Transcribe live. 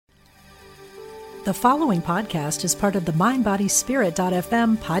The following podcast is part of the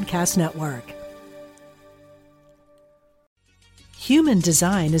MindBodySpirit.fm podcast network. Human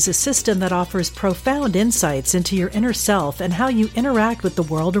design is a system that offers profound insights into your inner self and how you interact with the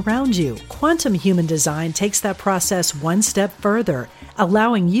world around you. Quantum human design takes that process one step further,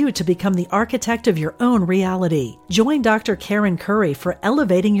 allowing you to become the architect of your own reality. Join Dr. Karen Curry for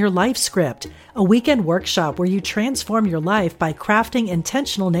Elevating Your Life Script, a weekend workshop where you transform your life by crafting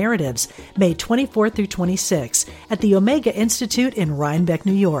intentional narratives, May 24 through 26 at the Omega Institute in Rhinebeck,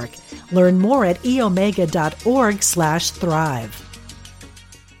 New York. Learn more at eomega.org/thrive.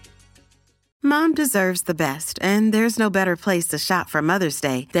 Mom deserves the best, and there's no better place to shop for Mother's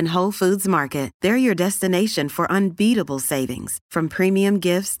Day than Whole Foods Market. They're your destination for unbeatable savings, from premium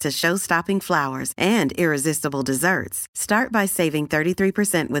gifts to show-stopping flowers and irresistible desserts. Start by saving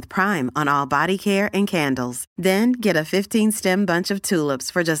 33% with Prime on all body care and candles. Then get a 15-stem bunch of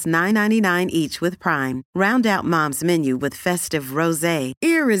tulips for just $9.99 each with Prime. Round out Mom's menu with festive rosé,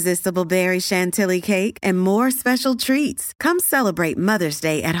 irresistible berry chantilly cake, and more special treats. Come celebrate Mother's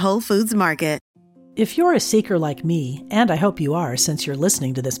Day at Whole Foods Market. If you're a seeker like me, and I hope you are since you're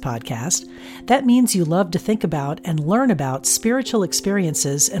listening to this podcast, that means you love to think about and learn about spiritual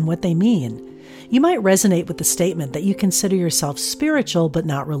experiences and what they mean. You might resonate with the statement that you consider yourself spiritual but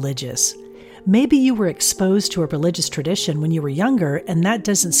not religious. Maybe you were exposed to a religious tradition when you were younger and that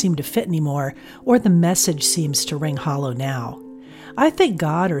doesn't seem to fit anymore, or the message seems to ring hollow now. I think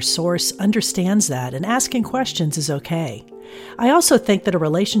God or Source understands that, and asking questions is okay. I also think that a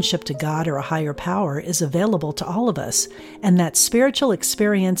relationship to God or a higher power is available to all of us, and that spiritual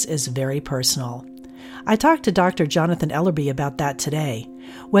experience is very personal. I talked to Dr. Jonathan Ellerby about that today.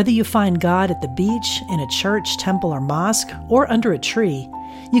 Whether you find God at the beach, in a church, temple, or mosque, or under a tree,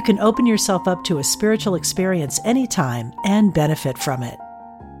 you can open yourself up to a spiritual experience anytime and benefit from it.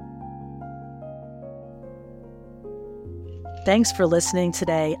 Thanks for listening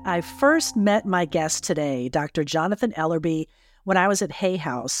today. I first met my guest today, Dr. Jonathan Ellerby, when I was at Hay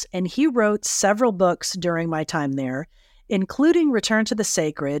House, and he wrote several books during my time there, including Return to the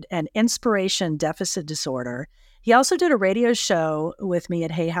Sacred and Inspiration Deficit Disorder. He also did a radio show with me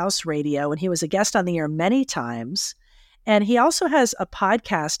at Hay House Radio, and he was a guest on the air many times. And he also has a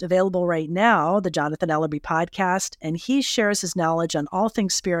podcast available right now, the Jonathan Ellerby Podcast, and he shares his knowledge on all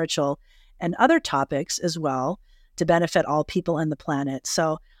things spiritual and other topics as well, to benefit all people and the planet.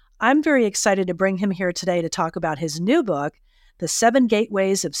 So I'm very excited to bring him here today to talk about his new book, The 7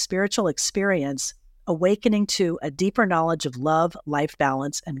 Gateways of Spiritual Experience, Awakening to a Deeper Knowledge of Love, Life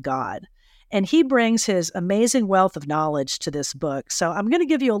Balance, and God. And he brings his amazing wealth of knowledge to this book. So I'm going to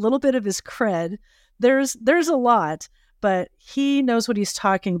give you a little bit of his cred. There's a lot, but he knows what he's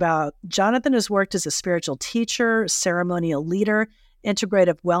talking about. Jonathan has worked as a spiritual teacher, ceremonial leader,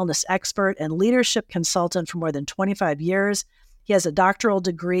 integrative wellness expert, and leadership consultant for more than 25 years. He has a doctoral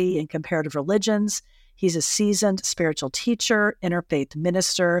degree in comparative religions. He's a seasoned spiritual teacher, interfaith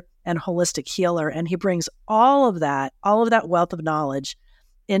minister, and holistic healer. And he brings all of that wealth of knowledge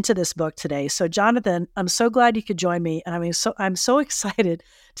into this book today. So Jonathan, I'm so glad you could join me. And I'm so excited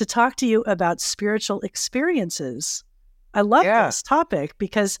to talk to you about spiritual experiences. I love this topic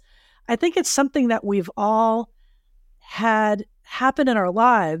because I think it's something that we've all had happen in our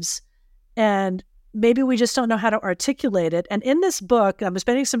lives, and maybe we just don't know how to articulate it. And in this book, I'm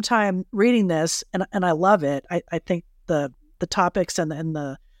spending some time reading this, and I love it. I think the topics and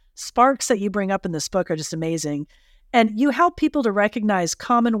the sparks that you bring up in this book are just amazing. And you help people to recognize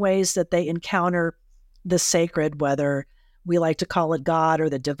common ways that they encounter the sacred, whether we like to call it God or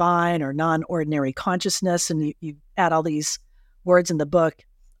the divine or non-ordinary consciousness. And you add all these words in the book,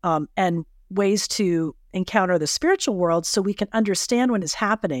 and ways to encounter the spiritual world so we can understand what is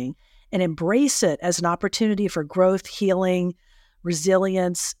happening and embrace it as an opportunity for growth, healing,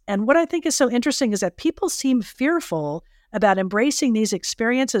 resilience. And what I think is so interesting is that people seem fearful about embracing these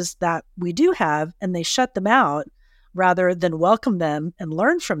experiences that we do have, and they shut them out rather than welcome them and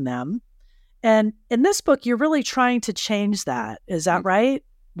learn from them. And in this book, you're really trying to change that. Is that right?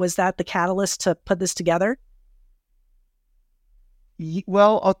 Was that the catalyst to put this together?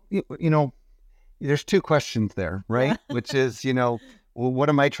 Well, there's two questions there, right? Which is, well, what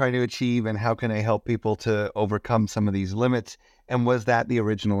am I trying to achieve and how can I help people to overcome some of these limits? And was that the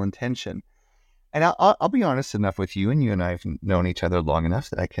original intention? And I'll be honest enough with you, and you and I have known each other long enough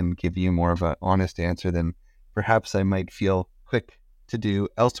that I can give you more of an honest answer than perhaps I might feel quick to do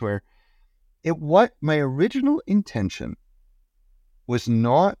elsewhere. What my original intention was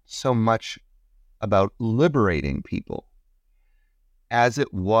not so much about liberating people as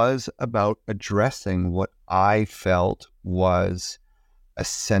it was about addressing what I felt was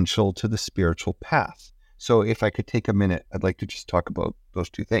essential to the spiritual path. So if I could take a minute, I'd like to just talk about those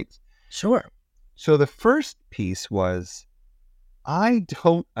two things. Sure. So the first piece was, I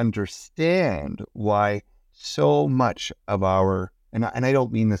don't understand why so much of our, and I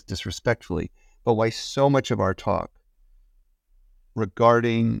don't mean this disrespectfully, but why so much of our talk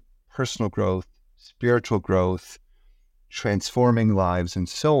regarding personal growth, spiritual growth, transforming lives, and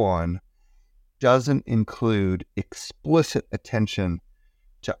so on, doesn't include explicit attention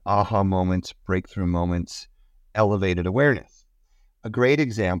to aha moments, breakthrough moments, elevated awareness. A great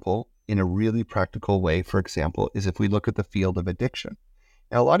example in a really practical way, for example, is if we look at the field of addiction.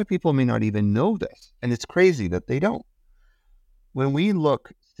 Now, a lot of people may not even know this, and it's crazy that they don't. When we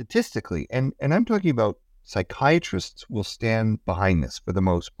look statistically, and I'm talking about psychiatrists will stand behind this for the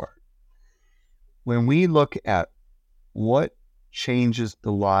most part. When we look at what changes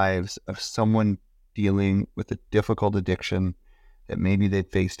the lives of someone dealing with a difficult addiction that maybe they've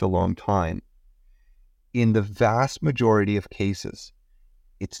faced a long time, in the vast majority of cases,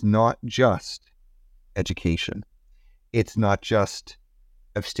 it's not just education. It's not just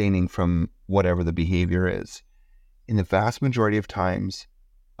abstaining from whatever the behavior is. In the vast majority of times,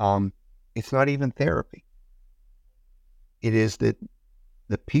 it's not even therapy. It is that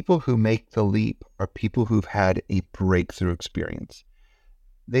the people who make the leap are people who've had a breakthrough experience.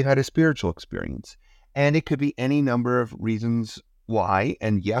 They've had a spiritual experience. And it could be any number of reasons why.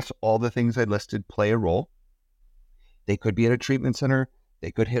 And yes, all the things I listed play a role. They could be at a treatment center.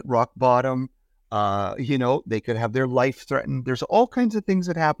 They could hit rock bottom. They could have their life threatened. There's all kinds of things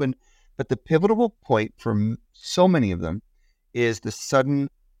that happen. But the pivotal point for so many of them is the sudden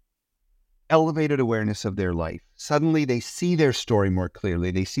elevated awareness of their life. Suddenly they see their story more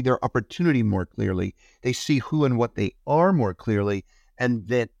clearly. They see their opportunity more clearly. They see who and what they are more clearly. And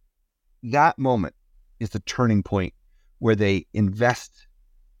that moment is the turning point where they invest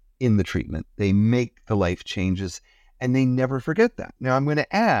in the treatment. They make the life changes, and they never forget that. Now, I'm going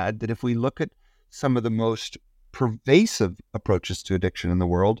to add that if we look at some of the most pervasive approaches to addiction in the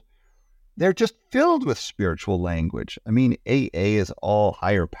world, they're just filled with spiritual language. I mean, AA is all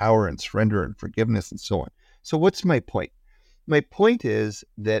higher power and surrender and forgiveness and so on. So what's my point? My point is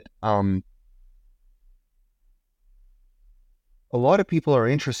that a lot of people are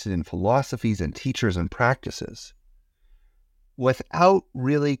interested in philosophies and teachers and practices without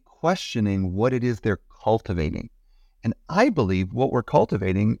really questioning what it is they're cultivating. And I believe what we're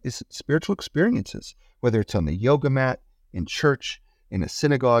cultivating is spiritual experiences, whether it's on the yoga mat, in church, in a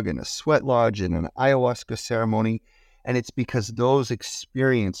synagogue, in a sweat lodge, in an ayahuasca ceremony. And it's because those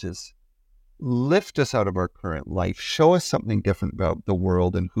experiences lift us out of our current life, show us something different about the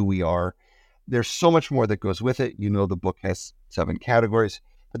world and who we are. There's so much more that goes with it. You know, the book has 7 categories,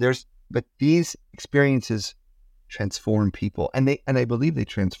 but these experiences transform people, and I believe they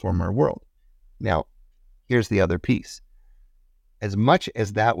transform our world. Now, here's the other piece. As much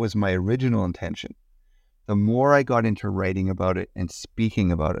as that was my original intention, the more I got into writing about it and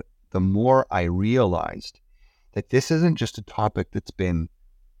speaking about it, the more I realized that this isn't just a topic that's been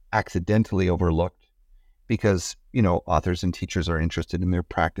accidentally overlooked because, authors and teachers are interested in their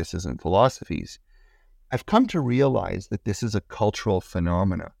practices and philosophies. I've come to realize that this is a cultural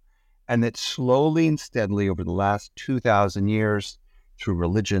phenomena, and that slowly and steadily over the last 2,000 years, through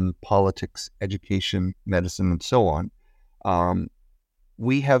religion, politics, education, medicine, and so on,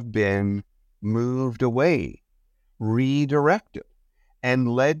 we have been moved away, redirected, and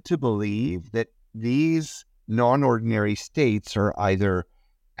led to believe that these non-ordinary states are either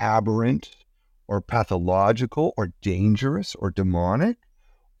aberrant or pathological or dangerous or demonic,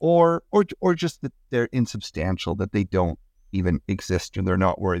 or just that they're insubstantial, that they don't even exist or they're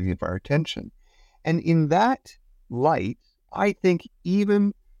not worthy of our attention. And in that light, I think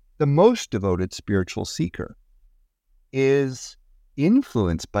even the most devoted spiritual seeker is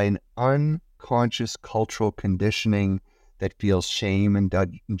influenced by an unconscious cultural conditioning that feels shame and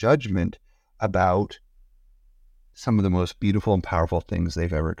judgment about some of the most beautiful and powerful things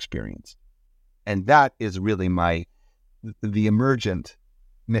they've ever experienced. And that is really the emergent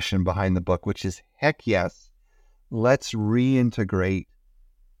mission behind the book, which is, heck yes, let's reintegrate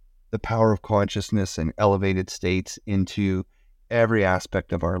the power of consciousness and elevated states into every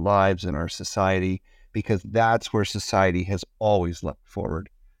aspect of our lives and our society, because that's where society has always leapt forward.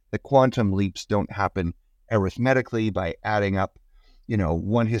 The quantum leaps don't happen arithmetically by adding up,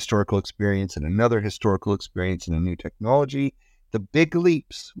 one historical experience and another historical experience and a new technology. The big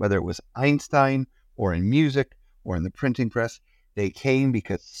leaps, whether it was Einstein or in music or in the printing press, they came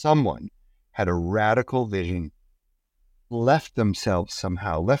because someone had a radical vision, left themselves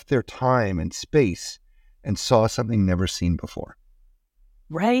somehow, left their time and space, and saw something never seen before.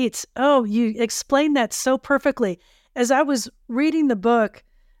 Right. Oh, you explained that so perfectly. As I was reading the book,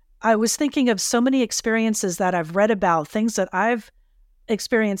 I was thinking of so many experiences that I've read about, things that I've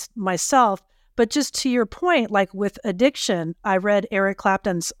experienced myself. But just to your point, like with addiction, I read Eric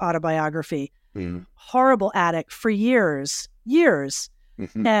Clapton's autobiography, Mm. horrible addict for years.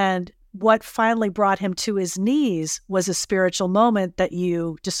 Mm-hmm. And what finally brought him to his knees was a spiritual moment that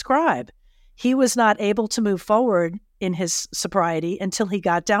you describe. He was not able to move forward in his sobriety until he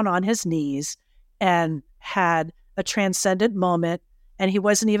got down on his knees and had a transcendent moment. And he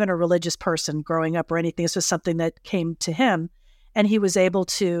wasn't even a religious person growing up or anything. This was something that came to him, and he was able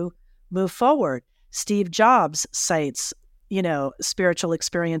to move forward. Steve Jobs cites, spiritual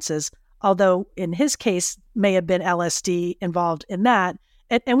experiences, although in his case may have been LSD involved in that.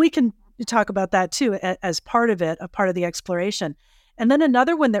 And we can talk about that too as part of it, a part of the exploration. And then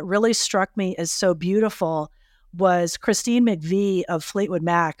another one that really struck me as so beautiful was Christine McVie of Fleetwood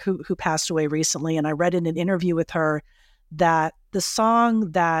Mac, who passed away recently. And I read in an interview with her that the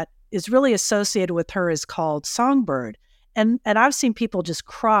song that is really associated with her is called Songbird. And I've seen people just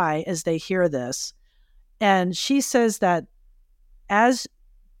cry as they hear this. And she says that as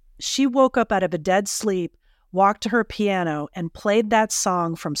she woke up out of a dead sleep, walked to her piano, and played that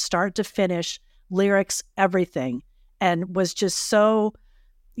song from start to finish, lyrics, everything, and was just so,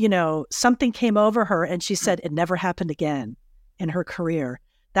 something came over her, and she said it never happened again in her career.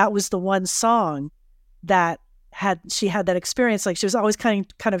 That was the one song that she had that experience. Like she was always kind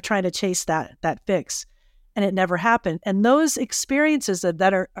of trying to chase that fix, and it never happened. And those experiences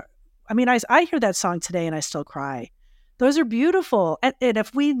that are, I hear that song today and I still cry. Those are beautiful. And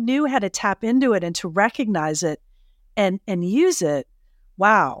if we knew how to tap into it and to recognize it and use it,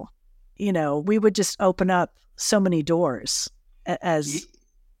 wow, we would just open up so many doors as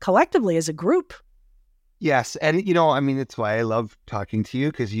collectively as a group. Yes. And, it's why I love talking to you,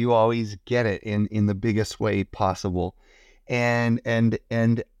 because you always get it in the biggest way possible. And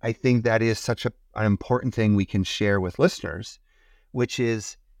I think that is such an important thing we can share with listeners, which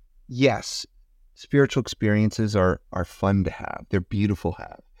is, yes, spiritual experiences are fun to have. They're beautiful to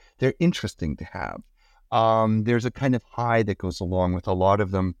have. They're interesting to have. There's a kind of high that goes along with a lot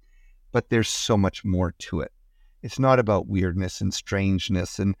of them, but there's so much more to it. It's not about weirdness and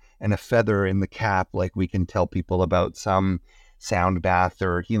strangeness and a feather in the cap like we can tell people about some sound bath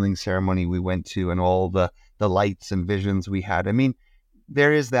or healing ceremony we went to and all the lights and visions we had.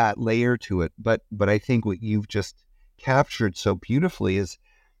 There is that layer to it, but I think what you've just captured so beautifully is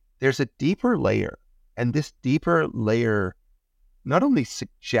there's a deeper layer, and this deeper layer not only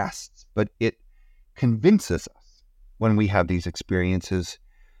suggests, but it convinces us when we have these experiences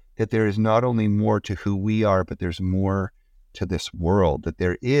that there is not only more to who we are, but there's more to this world, that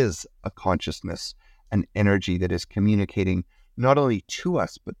there is a consciousness, an energy that is communicating not only to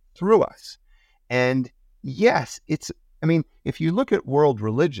us, but through us. And yes, if you look at world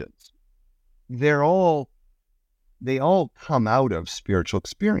religions, they all come out of spiritual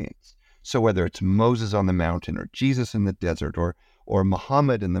experience. So whether it's Moses on the mountain or Jesus in the desert or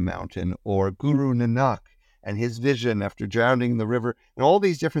Muhammad in the mountain or Guru Nanak and his vision after drowning in the river and all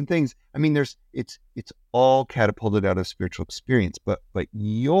these different things, it's all catapulted out of spiritual experience. But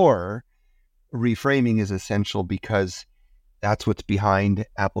your reframing is essential because that's what's behind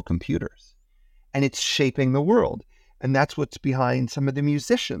Apple computers, and it's shaping the world. And that's what's behind some of the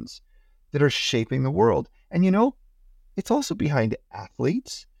musicians that are shaping the world. And it's also behind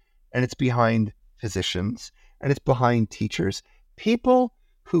athletes, and it's behind physicians, and it's behind teachers, people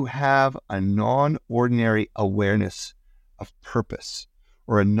who have a non-ordinary awareness of purpose,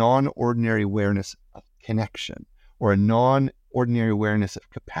 or a non-ordinary awareness of connection, or a non-ordinary awareness of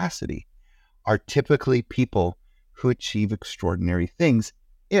capacity, are typically people who achieve extraordinary things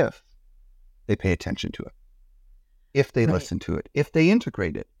if they pay attention to it, if they listen to it, if they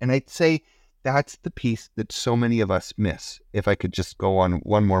integrate it. And I'd say that's the piece that so many of us miss. If I could just go on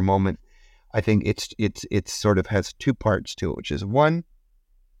one more moment, I think it sort of has two parts to it, which is one,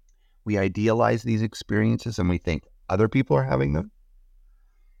 we idealize these experiences and we think other people are having them.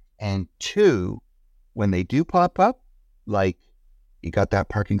 And two, when they do pop up, like you got that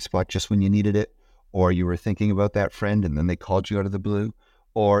parking spot just when you needed it, or you were thinking about that friend and then they called you out of the blue,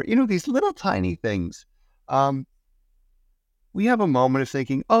 or, these little tiny things. We have a moment of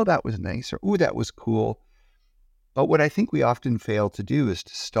thinking, oh, that was nice, or, oh, that was cool. But what I think we often fail to do is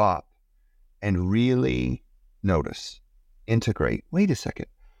to stop and really notice, integrate. Wait a second.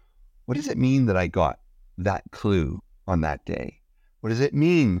 What does it mean that I got that clue on that day? What does it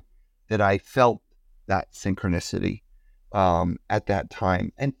mean that I felt that synchronicity at that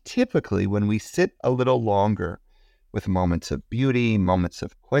time? And typically when we sit a little longer with moments of beauty, moments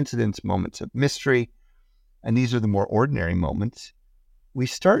of coincidence, moments of mystery, and these are the more ordinary moments, we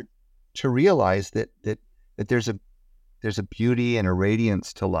start to realize that there's a beauty and a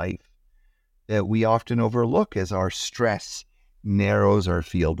radiance to life that we often overlook as our stress narrows our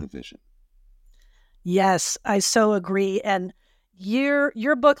field of vision. Yes, I so agree. And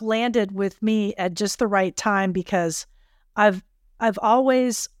your book landed with me at just the right time because I've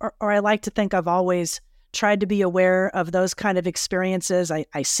always, or I like to think I've always tried to be aware of those kind of experiences.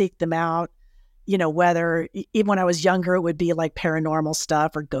 I seek them out, whether even when I was younger, it would be like paranormal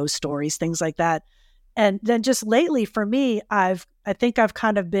stuff or ghost stories, things like that. And then just lately for me, I think I've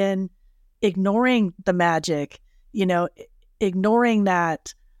kind of been ignoring the magic, ignoring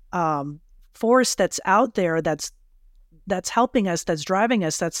that force that's out there that's helping us, that's driving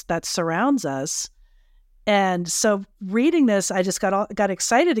us, that surrounds us. And so reading this, I just got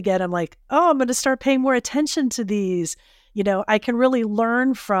excited again. I'm like, oh, I'm going to start paying more attention to these. I can really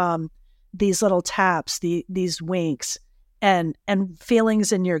learn from these little taps, these winks, and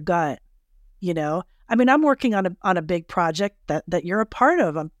feelings in your gut. I mean, I'm working on a big project that you're a part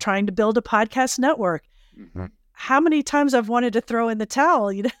of. I'm trying to build a podcast network. Mm-hmm. How many times I've wanted to throw in the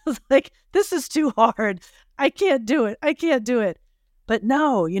towel, like, this is too hard. I can't do it. But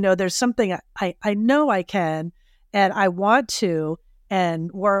no, there's something I know I can, and I want to,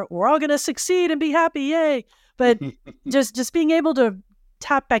 and we're all going to succeed and be happy. Yay. But just being able to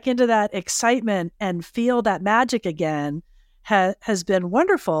tap back into that excitement and feel that magic again has been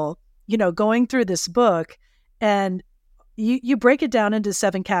wonderful, going through this book. And you break it down into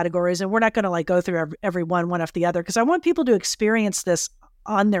 7 categories, and we're not going to like go through every one after the other, because I want people to experience this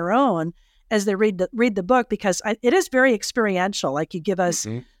on their own as they read the book, because it is very experiential. Like, you give us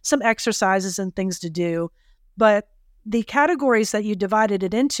some exercises and things to do, but the categories that you divided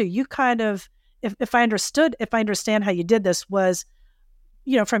it into, you kind of, if I understand how you did this, was,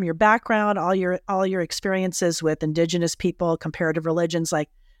 from your background, all your experiences with indigenous people, comparative religions, like,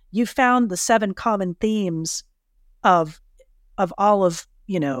 you found the 7 common themes of all of,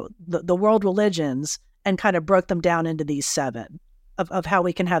 the world religions, and kind of broke them down into these 7 of how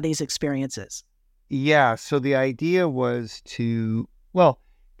we can have these experiences. Yeah. So the idea was to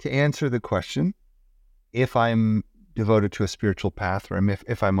answer the question, if I'm devoted to a spiritual path, or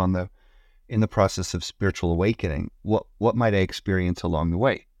if I'm in the process of spiritual awakening, what might I experience along the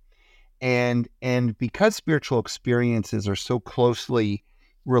way? And because spiritual experiences are so closely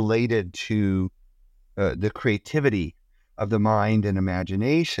related to the creativity of the mind and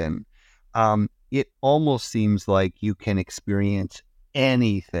imagination, it almost seems like you can experience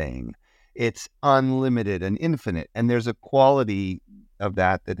anything. It's unlimited and infinite, and there's a quality of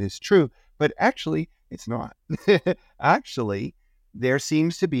that is true, but actually it's not. Actually, there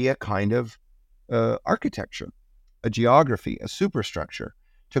seems to be a kind of architecture, a geography, a superstructure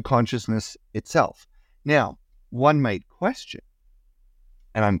to consciousness itself. Now, one might question,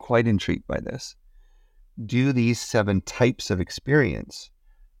 and I'm quite intrigued by this, do these 7 types of experience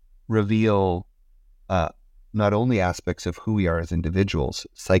reveal not only aspects of who we are as individuals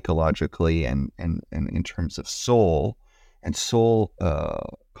psychologically and in terms of soul and soul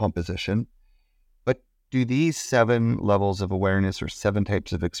composition, but do these 7 levels of awareness or 7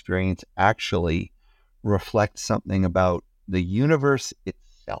 types of experience actually reflect something about the universe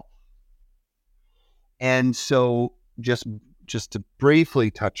itself? And so just to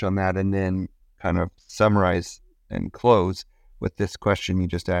briefly touch on that, and then kind of summarize and close with this question you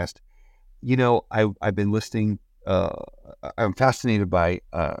just asked. I've been listening. I'm fascinated by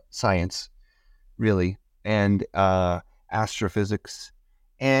science, really, and astrophysics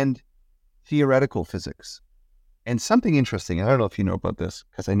and theoretical physics. And something interesting, I don't know if you know about this,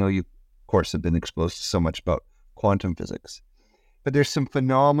 because I know you, of course, have been exposed to so much about quantum physics. But there's some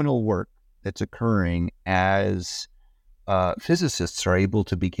phenomenal work that's occurring as physicists are able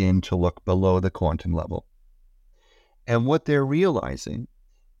to begin to look below the quantum level. And what they're realizing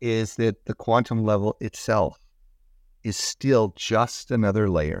is that the quantum level itself is still just another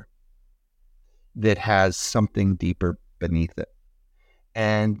layer that has something deeper beneath it.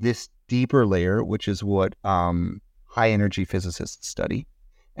 And this deeper layer, which is what high energy physicists study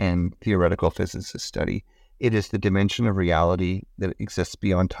and theoretical physicists study, it is the dimension of reality that exists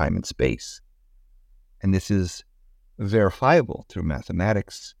beyond time and space. And this is verifiable through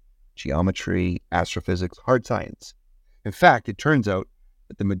mathematics, geometry, astrophysics, hard science. In fact, it turns out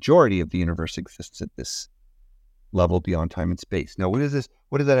that the majority of the universe exists at this level beyond time and space. Now, what does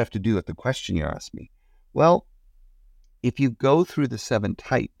that have to do with the question you asked me? Well, if you go through the 7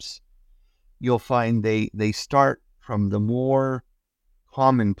 types, you'll find they start from the more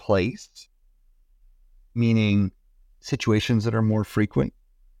commonplace, meaning situations that are more frequent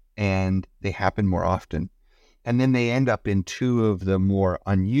and they happen more often. And then they end up in two of the more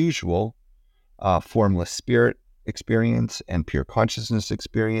unusual, formless spirit experience and pure consciousness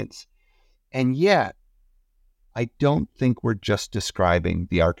experience. And yet, I don't think we're just describing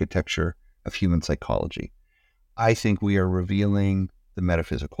the architecture of human psychology. I think we are revealing the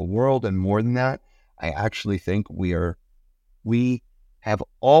metaphysical world, and more than that, I actually think we have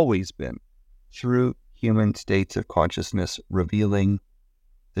always been, through human states of consciousness, revealing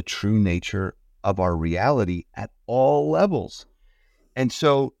the true nature of our reality at all levels. And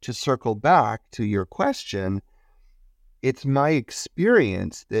so, to circle back to your question, it's my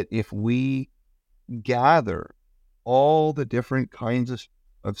experience that if we gather all the different kinds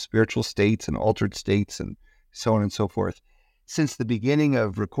of spiritual states and altered states and so on and so forth, since the beginning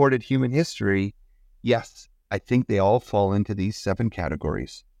of recorded human history, yes, I think they all fall into these 7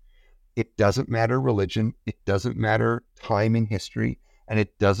 categories. It doesn't matter religion, it doesn't matter time in history, and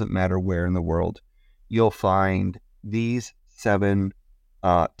it doesn't matter where in the world. You'll find these 7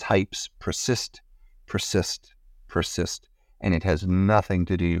 types persist, and it has nothing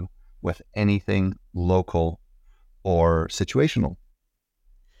to do with anything local or situational.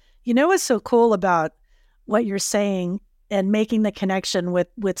 You know what's so cool about what you're saying and making the connection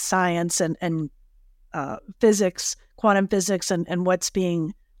with science and physics, quantum physics, and what's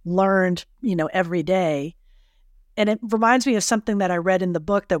being learned, every day. And it reminds me of something that I read in the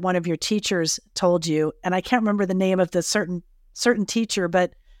book that one of your teachers told you, and I can't remember the name of the certain teacher,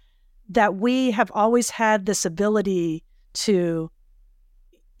 but that we have always had this ability to,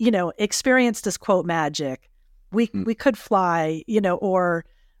 experience this quote magic. We could fly, or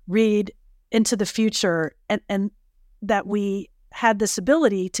read into the future, and that we had this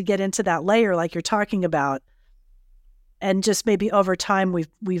ability to get into that layer like you're talking about, and just maybe over time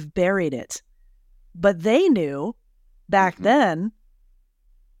we've buried it. But they knew back then.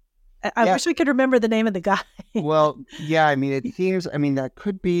 I wish we could remember the name of the guy. Well, yeah, it seems, that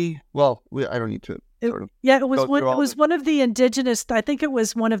could be, I don't need to sort of. Yeah, it was one of the indigenous, I think it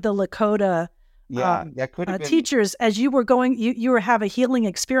was one of the Lakota that could have been teachers. As you were going, you have a healing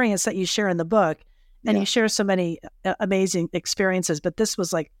experience that you share in the book, and you share so many amazing experiences, but this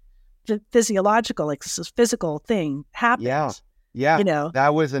was like physiological, like this physical thing happened. Yeah.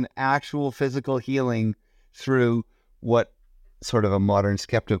 That was an actual physical healing through what sort of a modern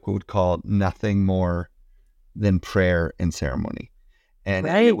skeptic would call nothing more than prayer and ceremony. And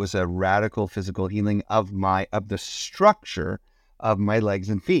it was a radical physical healing of the structure of my legs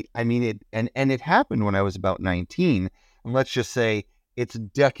and feet. It happened when I was about 19. And let's just say it's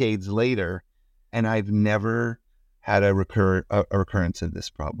decades later, and I've never had a recurrence of this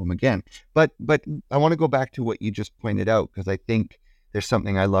problem again. But I want to go back to what you just pointed out, because I think there's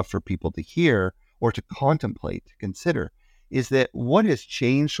something I love for people to hear or to contemplate, to consider, is that what has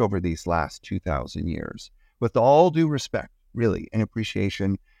changed over these last 2,000 years, with all due respect, really, and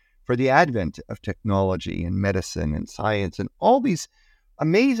appreciation for the advent of technology and medicine and science and all these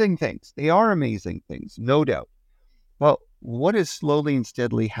amazing things. They are amazing things, no doubt. Well, what has slowly and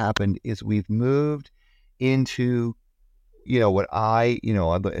steadily happened is we've moved into,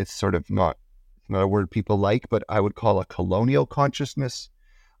 it's sort of not a word people like, but I would call a colonial consciousness,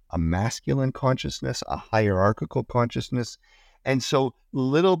 a masculine consciousness, a hierarchical consciousness. And so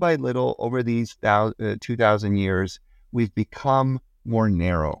little by little over these 2,000 years, we've become more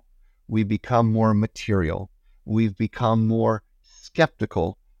narrow. We've become more material. We've become more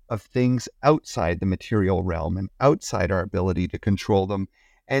skeptical of things outside the material realm and outside our ability to control them.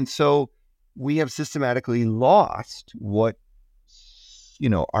 And so we have systematically lost what,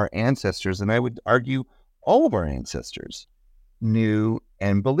 our ancestors, and I would argue all of our ancestors, knew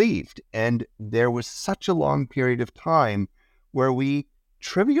and believed. And there was such a long period of time where we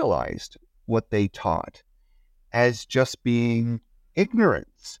trivialized what they taught as just being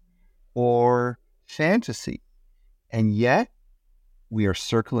ignorance or fantasy. And yet we are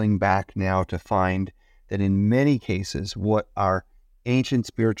circling back now to find that in many cases, what our ancient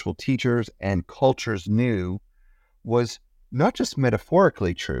spiritual teachers and cultures knew was not just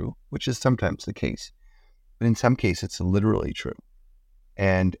metaphorically true, which is sometimes the case, but in some cases it's literally true.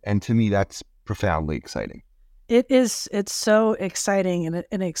 And to me, that's profoundly exciting. It is. It's so exciting,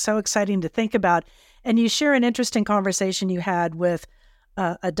 and it's so exciting to think about. And you share an interesting conversation you had with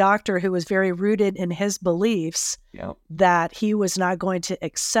a doctor who was very rooted in his beliefs that he was not going to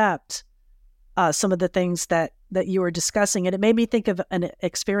accept some of the things that you were discussing. And it made me think of an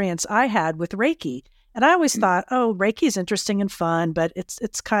experience I had with Reiki. And I always thought, Reiki is interesting and fun, but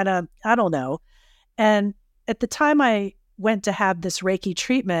it's kind of, I don't know. And at the time I went to have this Reiki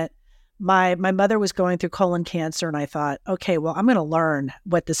treatment, my mother was going through colon cancer, and I thought, okay, well, I'm going to learn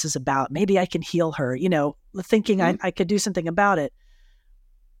what this is about. Maybe I can heal her, thinking I could do something about it.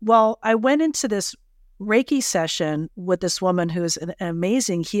 Well, I went into this Reiki session with this woman who's an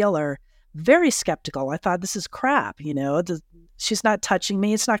amazing healer, very skeptical. I thought, this is crap, she's not touching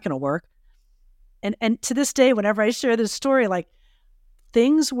me. It's not going to work. And to this day, whenever I share this story, like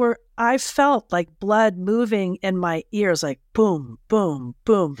I felt like blood moving in my ears, like boom, boom,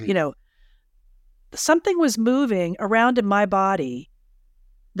 boom, something was moving around in my body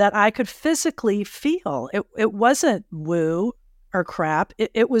that I could physically feel. It wasn't woo or crap.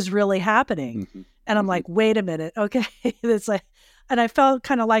 It was really happening. Mm-hmm. And I'm like, wait a minute. Okay. It's like, and I felt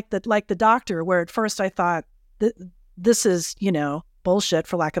kind of like the doctor, where at first I thought this is, bullshit,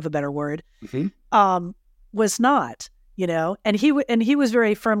 for lack of a better word, was not, and he was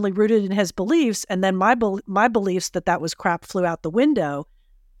very firmly rooted in his beliefs. And then my beliefs that was crap flew out the window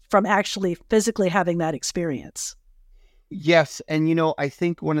from actually physically having that experience. Yes. And, I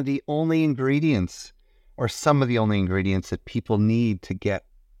think one of the only ingredients, or some of the only ingredients, that people need to get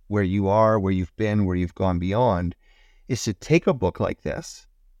where you are, where you've been, where you've gone beyond, is to take a book like this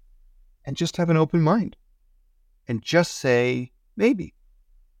and just have an open mind and just say, maybe.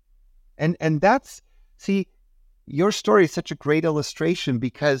 And that's, see, your story is such a great illustration,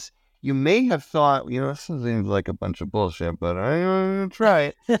 because you may have thought, this seems like a bunch of bullshit, but I'm going to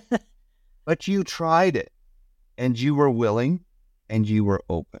try it. But you tried it, and you were willing, and you were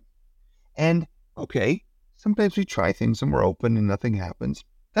open. And okay, sometimes we try things and we're open and nothing happens.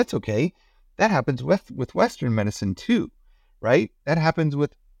 That's okay. That happens with Western medicine too, right? That happens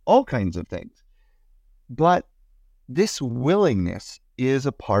with all kinds of things. But this willingness is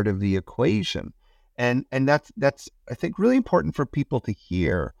a part of the equation. And that's I think really important for people to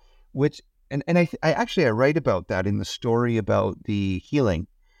hear, which, and I write about that in the story about the healing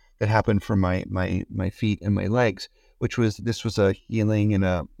that happened for my feet and my legs, this was a healing in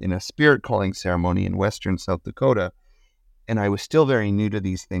a spirit calling ceremony in Western South Dakota. And I was still very new to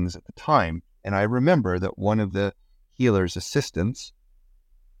these things at the time. And I remember that one of the healer's assistants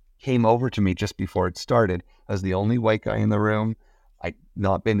came over to me just before it started. I was the only white guy in the room. I'd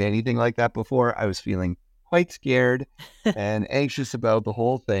not been to anything like that before. I was feeling quite scared and anxious about the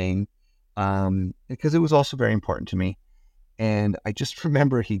whole thing, because it was also very important to me. And I just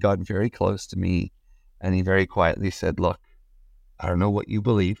remember he got very close to me and he very quietly said, look, I don't know what you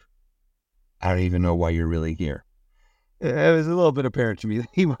believe. I don't even know why you're really here. It was a little bit apparent to me that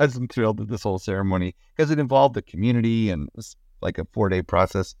he wasn't thrilled with this whole ceremony, because it involved the community and it was like a 4-day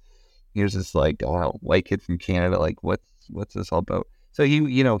process. Here's this white kid from Canada, like what's this all about? So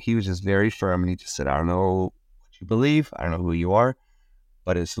he was just very firm, and he just said, I don't know what you believe, I don't know who you are,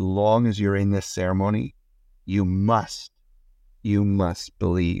 but as long as you're in this ceremony, you must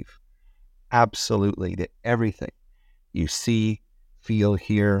believe absolutely that everything you see, feel,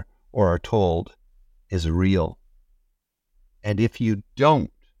 hear, or are told is real. And if you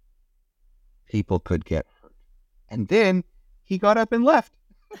don't, people could get hurt. And then he got up and left.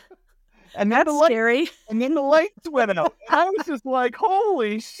 And that's scary. And then the lights went out. I was just like,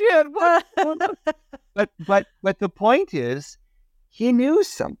 holy shit. What? But the point is, he knew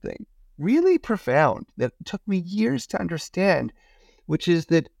something really profound that took me years to understand, which is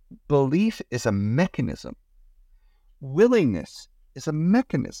that belief is a mechanism. Willingness is a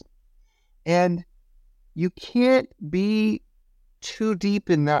mechanism. And you can't be too deep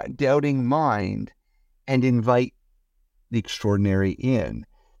in that doubting mind and invite the extraordinary in.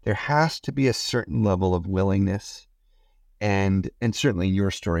 There has to be a certain level of willingness. And certainly in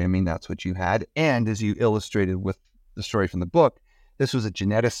your story, I mean, that's what you had. And as you illustrated with the story from the book, this was a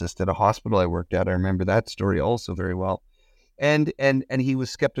geneticist at a hospital I worked at. I remember that story also very well. And he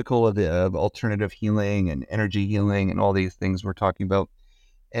was skeptical of alternative healing and energy healing and all these things we're talking about.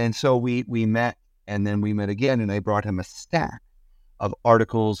 And so we met, and then we met again, and I brought him a stack of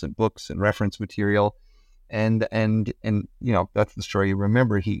articles and books and reference material. And that's the story you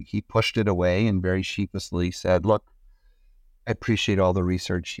remember. He pushed it away and very sheepishly said, look, I appreciate all the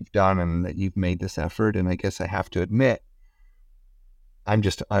research you've done and that you've made this effort. And I guess I have to admit, I'm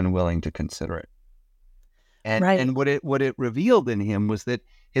just unwilling to consider it. And right. And what it revealed in him was that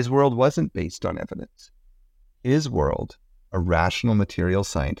his world wasn't based on evidence. His world, a rational material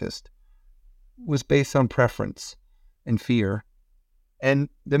scientist, was based on preference and fear. And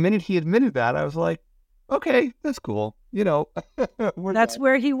the minute he admitted that, I was like, okay, that's cool. That's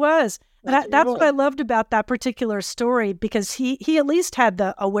where he was. That's what I loved about that particular story, because he at least had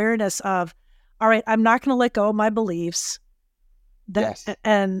the awareness of, all right, I'm not going to let go of my beliefs. Yes.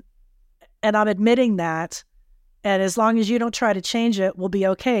 And I'm admitting that. And as long as you don't try to change it, we'll be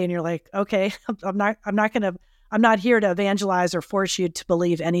okay. And you're like, okay, I'm not here to evangelize or force you to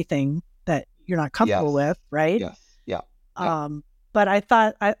believe anything that you're not comfortable with. Right. Yes. Yeah. But I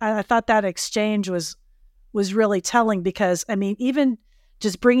thought that exchange was really telling, because I mean, even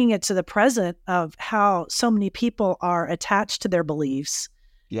just bringing it to the present of how so many people are attached to their beliefs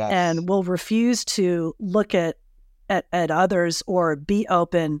and will refuse to look at others or be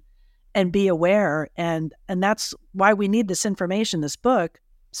open and be aware. And that's why we need this information, this book,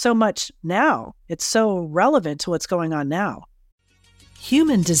 so much now. It's so relevant to what's going on now.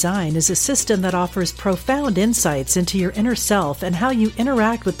 Human design is a system that offers profound insights into your inner self and how you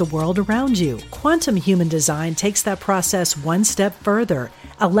interact with the world around you. Quantum human design takes that process one step further,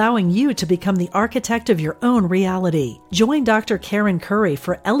 allowing you to become the architect of your own reality. Join Dr. Karen Curry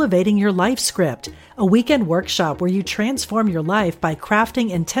for Elevating Your Life Script, a weekend workshop where you transform your life by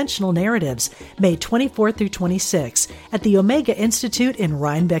crafting intentional narratives, May 24th through 26 at the Omega Institute in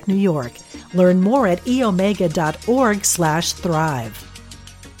Rhinebeck, New York. Learn more at eomega.org/thrive.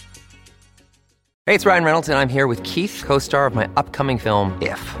 Hey, it's Ryan Reynolds, and I'm here with Keith, co-star of my upcoming film,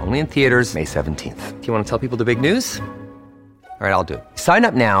 If, only in theaters May 17th. Do you want to tell people the big news? All right, I'll do it. Sign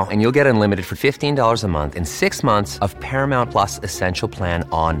up now and you'll get unlimited for $15 a month and 6 months of Paramount Plus Essential Plan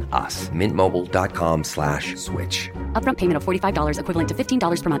on us. MintMobile.com/switch. Upfront payment of $45 equivalent to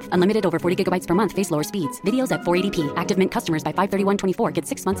 $15 per month. Unlimited over 40 gigabytes per month. Face lower speeds. Videos at 480p. Active Mint customers by 531.24 get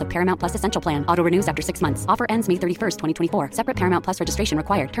 6 months of Paramount Plus Essential Plan. Auto renews after 6 months. Offer ends May 31st, 2024. Separate Paramount Plus registration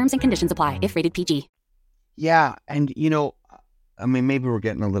required. Terms and conditions apply if rated PG. Yeah. And, I mean, maybe we're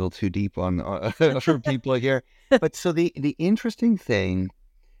getting a little too deep on for people here. But so the interesting thing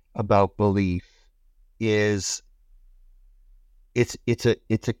about belief is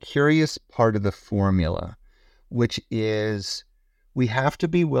it's a curious part of the formula, which is we have to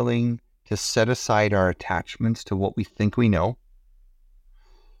be willing to set aside our attachments to what we think we know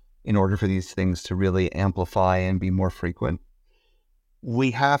in order for these things to really amplify and be more frequent.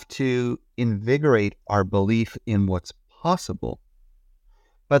 We have to invigorate our belief in what's possible.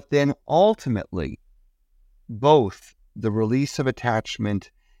 But then ultimately, both the release of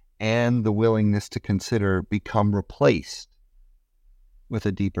attachment and the willingness to consider become replaced with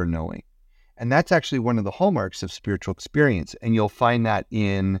a deeper knowing. And that's actually one of the hallmarks of spiritual experience. And you'll find that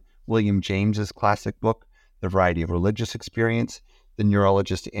in William James's classic book, The Variety of Religious Experience. The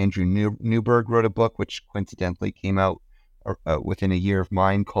neurologist Andrew Newberg wrote a book, which coincidentally came out within a year of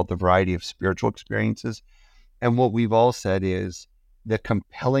mine, called The Variety of Spiritual Experiences. And what we've all said is the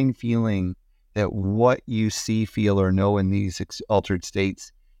compelling feeling that what you see, feel, or know in these altered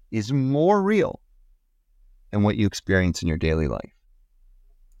states is more real than what you experience in your daily life.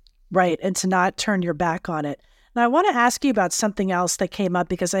 Right, and to not turn your back on it. Now, I want to ask you about something else that came up,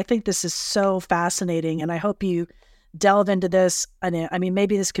 because I think this is so fascinating, and I hope you delve into this. And I mean,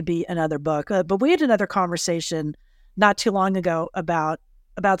 maybe this could be another book, but we had another conversation not too long ago about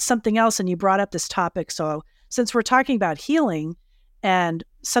something else, and you brought up this topic. So since we're talking about healing and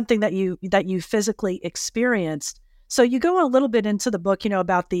something that you physically experienced, so you go a little bit into the book,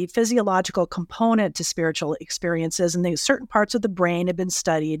 about the physiological component to spiritual experiences, and certain parts of the brain have been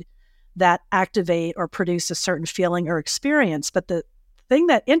studied that activate or produce a certain feeling or experience. But the thing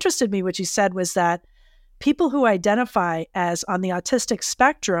that interested me, what you said, was that people who identify as on the autistic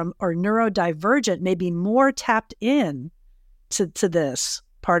spectrum or neurodivergent may be more tapped in to this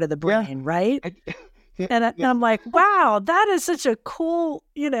part of the brain, right? And I'm like, wow, that is such a cool,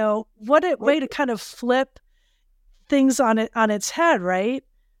 what a way to kind of flip things on its head, right?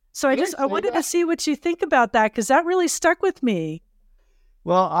 So I wanted to see what you think about that, because that really stuck with me.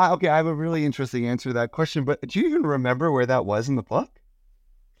 Well, I have a really interesting answer to that question, but do you even remember where that was in the book?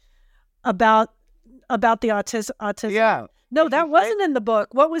 About the autism? Yeah. No, that wasn't in the book.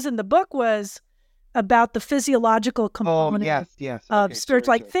 What was in the book was about the physiological component of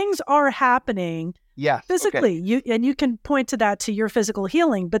spiritual. Like, things are happening physically. You can point to that, to your physical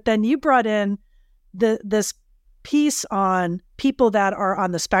healing, but then you brought in this piece on people that are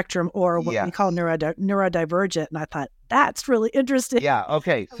on the spectrum, or what we call neurodivergent. And I thought, that's really interesting. Yeah.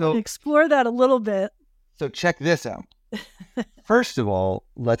 Okay. So explore that a little bit. So check this out. First of all,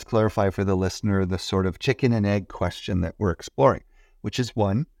 let's clarify for the listener the sort of chicken and egg question that we're exploring, which is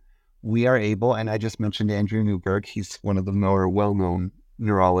one, we are able, and I just mentioned Andrew Newberg, he's one of the more well-known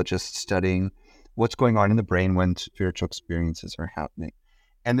neurologists studying what's going on in the brain when spiritual experiences are happening.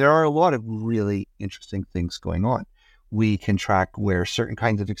 And there are a lot of really interesting things going on. We can track where certain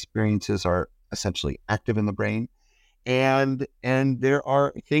kinds of experiences are essentially active in the brain. And there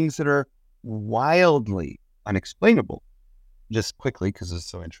are things that are wildly unexplainable. Just quickly, because it's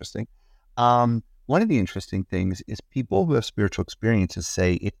so interesting. One one of the interesting things is people who have spiritual experiences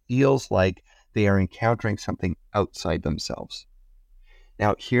say it feels like they are encountering something outside themselves.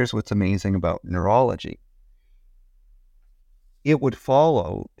 Now, here's what's amazing about neurology. It would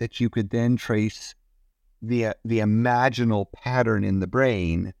follow that you could then trace the imaginal pattern in the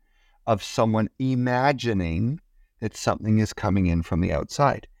brain of someone imagining that something is coming in from the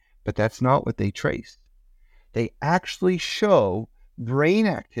outside. But that's not what they trace. They actually show brain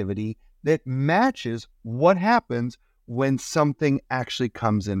activity that matches what happens when something actually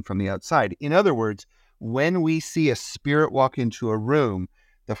comes in from the outside. In other words, when we see a spirit walk into a room,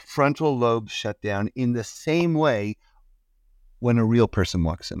 the frontal lobes shut down in the same way when a real person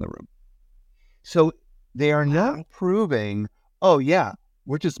walks in the room. So they are not proving, oh yeah,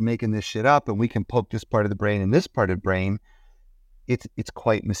 we're just making this shit up and we can poke this part of the brain and this part of the brain. It's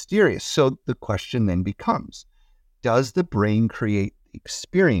quite mysterious. So the question then becomes, does the brain create the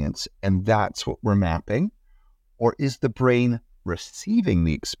experience and that's what we're mapping? Or is the brain receiving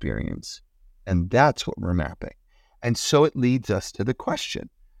the experience and that's what we're mapping? And so it leads us to the question,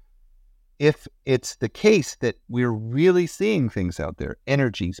 if it's the case that we're really seeing things out there,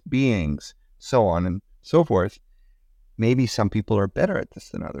 energies, beings, so on and so forth, maybe some people are better at this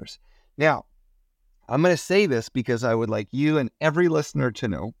than others. Now, I'm going to say this because I would like you and every listener to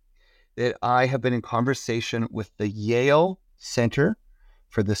know that I have been in conversation with the Yale Center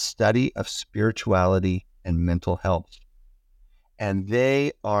for the Study of Spirituality and Mental Health. And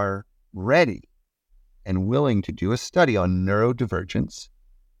they are ready and willing to do a study on neurodivergence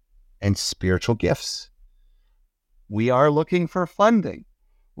and spiritual gifts. We are looking for funding.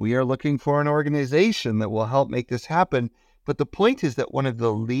 We are looking for an organization that will help make this happen. But the point is that one of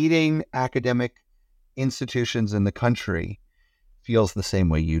the leading academic institutions in the country feels the same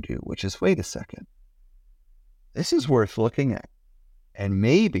way you do, which is, wait a second, this is worth looking at. And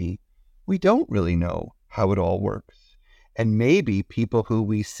maybe we don't really know how it all works. And maybe people who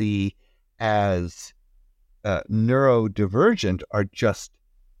we see as neurodivergent are just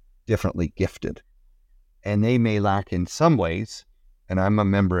differently gifted. And they may lack in some ways, and I'm a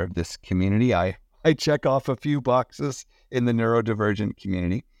member of this community. I check off a few boxes in the neurodivergent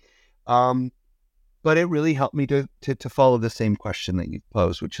community. But it really helped me to follow the same question that you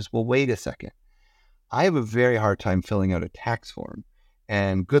posed, which is, well, wait a second. I have a very hard time filling out a tax form,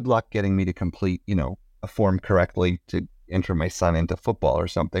 and good luck getting me to complete, a form correctly to enter my son into football or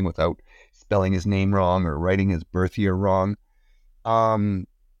something without spelling his name wrong or writing his birth year wrong.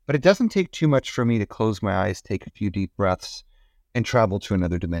 But it doesn't take too much for me to close my eyes, take a few deep breaths, and travel to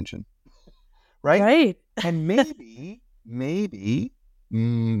another dimension. Right? Right. And maybe,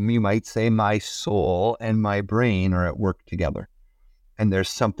 you might say my soul and my brain are at work together. And there's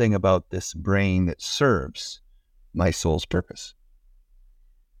something about this brain that serves my soul's purpose.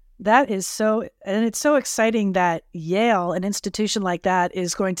 That is so, and it's so exciting that Yale, an institution like that,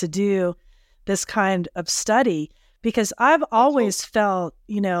 is going to do this kind of study, because I've always felt,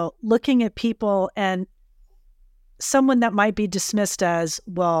 looking at people and someone that might be dismissed as,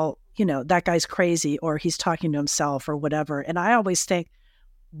 well, that guy's crazy or he's talking to himself or whatever. And I always think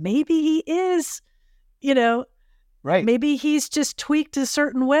maybe he is, right. Maybe he's just tweaked a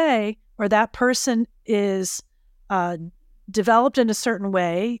certain way, or that person is developed in a certain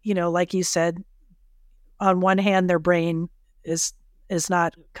way, like you said, on one hand, their brain is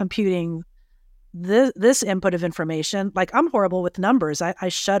not computing this input of information. Like, I'm horrible with numbers. I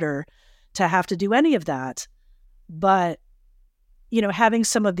shudder to have to do any of that. But, having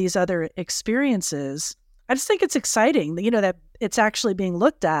some of these other experiences, I just think it's exciting, that it's actually being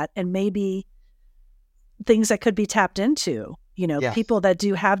looked at, and maybe things that could be tapped into, Yes. People that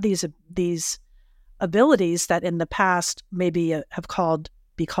do have these abilities that in the past maybe have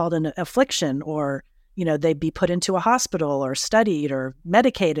be called an affliction, or, they'd be put into a hospital or studied or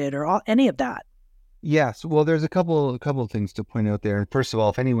medicated or any of that. Yes. Well, there's a couple of things to point out there. First of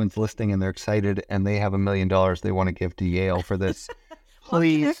all, if anyone's listening and they're excited and they have $1 million they want to give to Yale for this,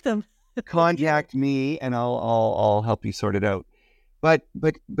 please contact me and I'll help you sort it out. But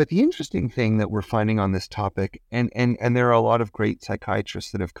the interesting thing that we're finding on this topic, and there are a lot of great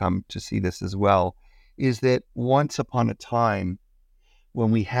psychiatrists that have come to see this as well, is that once upon a time,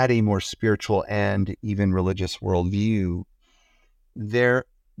 when we had a more spiritual and even religious worldview, there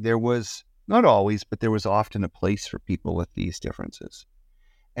was, not always, but there was often a place for people with these differences.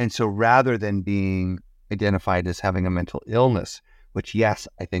 And so rather than being identified as having a mental illness, which, yes,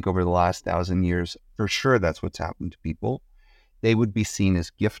 I think over the last 1,000 years, for sure that's what's happened to people, they would be seen as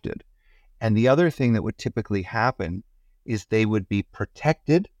gifted. And the other thing that would typically happen is they would be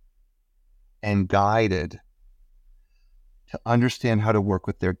protected and guided to understand how to work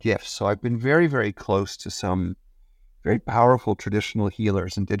with their gifts. So I've been very, very close to some very powerful traditional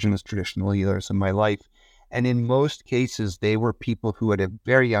healers, indigenous traditional healers in my life. And in most cases, they were people who at a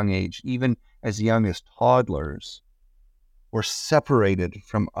very young age, even as young as toddlers, were separated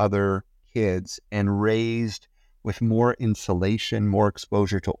from other kids and raised with more insulation, more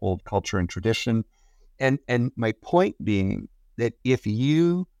exposure to old culture and tradition. And my point being that if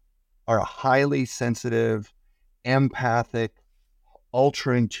you are a highly sensitive, empathic,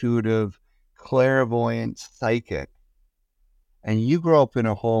 ultra-intuitive, clairvoyant psychic, and you grow up in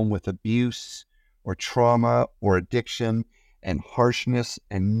a home with abuse or trauma or addiction and harshness,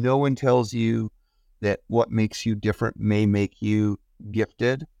 and no one tells you that what makes you different may make you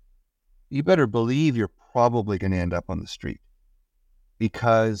gifted, you better believe you're probably going to end up on the street.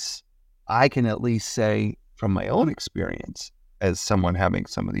 Because I can at least say from my own experience as someone having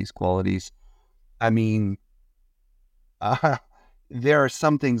some of these qualities, I mean, there are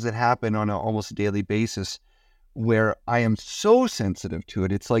some things that happen on an almost daily basis where I am so sensitive to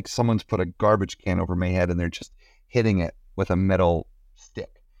it. It's like someone's put a garbage can over my head and they're just hitting it with a metal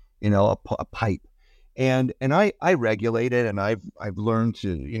stick, a pipe. And I regulate it, and I've learned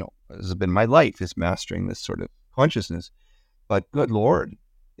to, this has been my life, is mastering this sort of consciousness. But good Lord,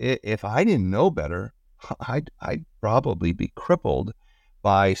 if I didn't know better, I'd probably be crippled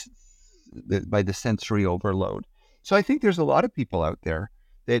by the sensory overload. So I think there's a lot of people out there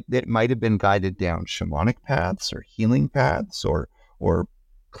that might have been guided down shamanic paths or healing paths or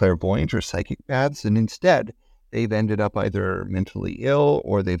clairvoyant or psychic paths, and instead they've ended up either mentally ill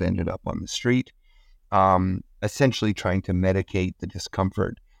or they've ended up on the street, essentially trying to medicate the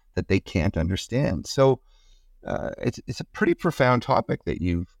discomfort that they can't understand. So it's a pretty profound topic that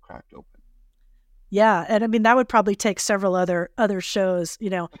you've cracked open. Yeah, and I mean that would probably take several other shows,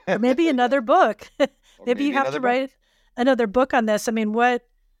 or maybe another book. maybe you have to write another book on this. I mean, what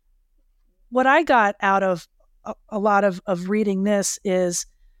I got out of a lot of reading this is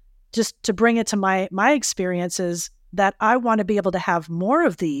just to bring it to my experiences, that I want to be able to have more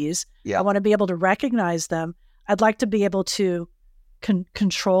of these. Yeah. I want to be able to recognize them. I'd like to be able to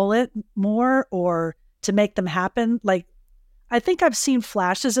control it more, or to make them happen. Like, I think I've seen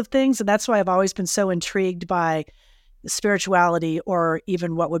flashes of things, and that's why I've always been so intrigued by spirituality, or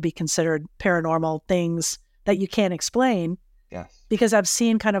even what would be considered paranormal things that you can't explain. Yes. Because I've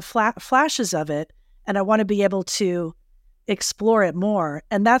seen kind of flashes of it, and I want to be able to explore it more.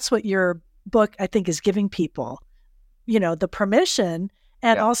 And that's what your book, I think, is giving people, the permission,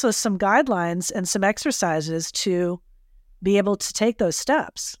 and also some guidelines and some exercises to be able to take those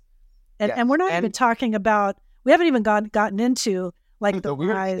steps. And we're not even talking about, we haven't even gotten into like the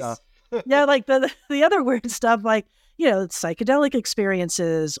weird stuff. Yeah, like the other weird stuff, like, psychedelic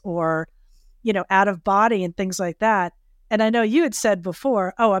experiences, or, out of body and things like that. And I know you had said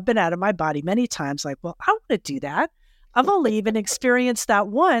before, I've been out of my body many times. Like, well, I want to do that. I've only even experienced that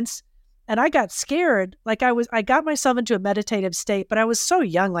once, and I got scared. Like I got myself into a meditative state, but I was so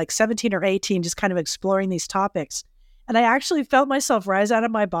young, like 17 or 18, just kind of exploring these topics. And I actually felt myself rise out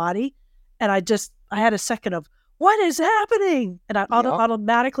of my body. And I had a second of, what is happening? And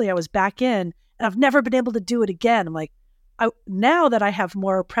automatically I was back in, and I've never been able to do it again. I'm like, now that I have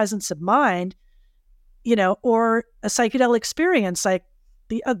more presence of mind, or a psychedelic experience, like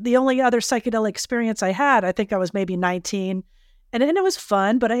the only other psychedelic experience I had, I think I was maybe 19, and it was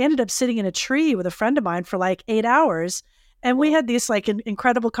fun, but I ended up sitting in a tree with a friend of mine for like 8 hours. And we had these like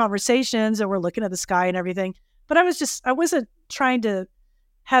incredible conversations, and we're looking at the sky and everything. But I wasn't trying to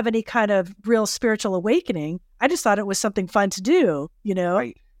have any kind of real spiritual awakening. I just thought it was something fun to do,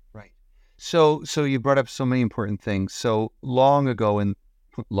 Right. So you brought up so many important things. So long ago in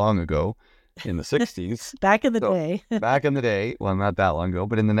the 60s. Back in the day. Back in the day, well, not that long ago,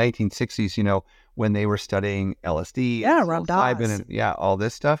 but in the 1960s, when they were studying LSD, and all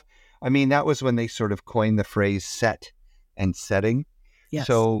this stuff. I mean, that was when they sort of coined the phrase set and setting. Yes.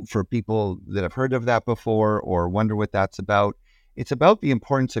 So for people that have heard of that before or wonder what that's about, it's about the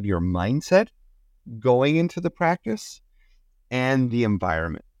importance of your mindset going into the practice and the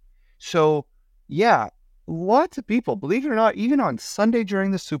environment. So, lots of people, believe it or not, even on Sunday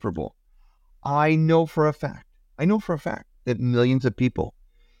during the Super Bowl, I know for a fact that millions of people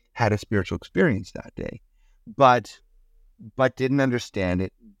had a spiritual experience that day, but didn't understand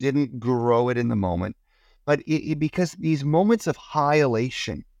it, didn't grow it in the moment. But because these moments of high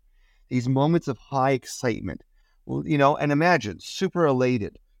elation, these moments of high excitement, and imagine super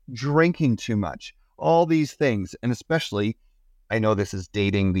elated, drinking too much, all these things. And especially, I know this is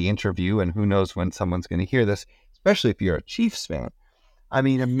dating the interview, and who knows when someone's going to hear this, especially if you're a Chiefs fan. I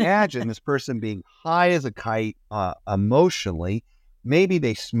mean, imagine this person being high as a kite emotionally. Maybe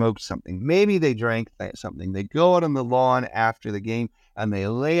they smoked something. Maybe they drank something. They go out on the lawn after the game and they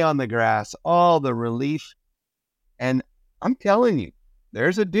lay on the grass, all the relief. And I'm telling you,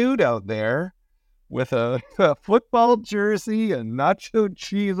 there's a dude out there with a football jersey and nacho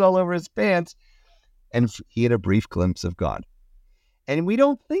cheese all over his pants. And he had a brief glimpse of God. And we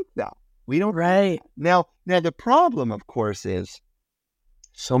don't think that. We don't. Right. Now, the problem, of course, is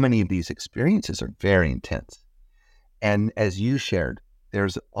so many of these experiences are very intense. And as you shared,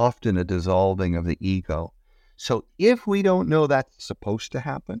 there's often a dissolving of the ego. So if we don't know that's supposed to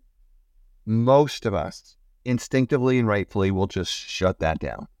happen, most of us instinctively and rightfully will just shut that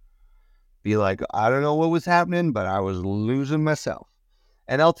down. Be like, I don't know what was happening, but I was losing myself.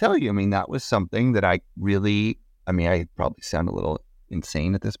 And I'll tell you, I mean, that was something that I probably sound a little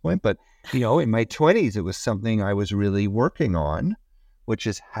insane at this point, but, in my 20s, it was something I was really working on, which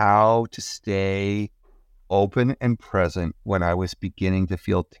is how to stay open and present when I was beginning to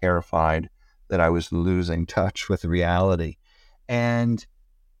feel terrified that I was losing touch with reality. And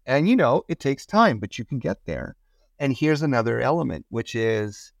it takes time, but you can get there. And here's another element, which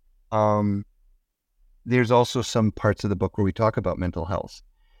is there's also some parts of the book where we talk about mental health.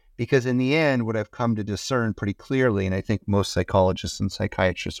 Because in the end, what I've come to discern pretty clearly, and I think most psychologists and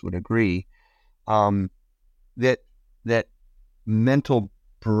psychiatrists would agree, that mental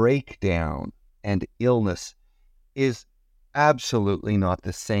breakdown and illness is absolutely not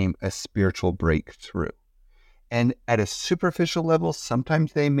the same as spiritual breakthrough. And at a superficial level,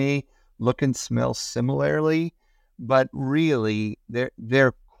 sometimes they may look and smell similarly, but really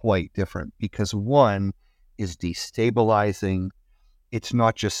they're quite different, because one is destabilizing. It's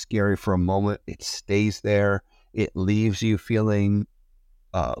not just scary for a moment. It stays there. It leaves you feeling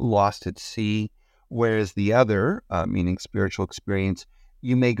lost at sea. Whereas the other, meaning spiritual experience,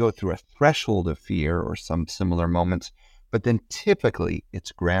 you may go through a threshold of fear or some similar moments, but then typically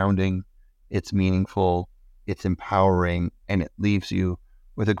it's grounding, it's meaningful, it's empowering, and it leaves you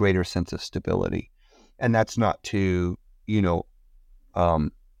with a greater sense of stability. And that's not to,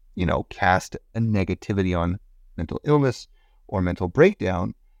 cast a negativity on mental illness or mental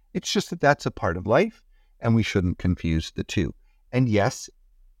breakdown. It's just that that's a part of life, and we shouldn't confuse the two. And yes,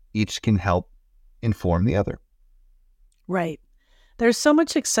 each can help inform the other. Right. There's so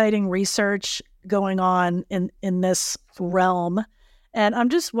much exciting research going on in this realm. And I'm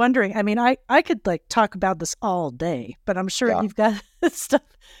just wondering, I mean, I could talk about this all day, but I'm sure you've got stuff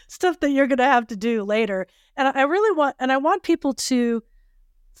that you're going to have to do later. And I really want people to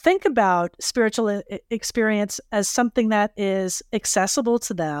think about spiritual experience as something that is accessible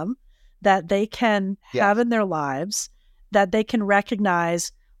to them, that they can have in their lives, that they can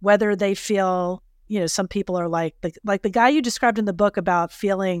recognize whether they feel, some people are like the guy you described in the book about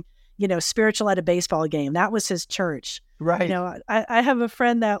feeling, spiritual at a baseball game. That was his church. Right. I have a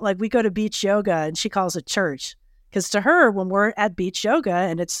friend that we go to beach yoga and she calls it church. Because to her, when we're at beach yoga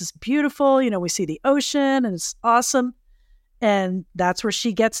and it's just beautiful, we see the ocean and it's awesome. And that's where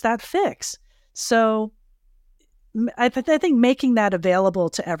she gets that fix. So I think making that available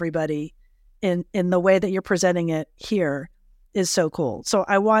to everybody in the way that you're presenting it here is so cool. So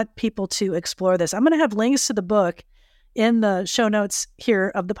I want people to explore this. I'm going to have links to the book in the show notes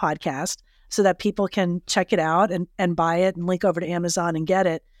here of the podcast so that people can check it out and buy it and link over to Amazon and get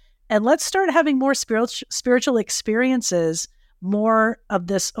it. And let's start having more spiritual experiences, more of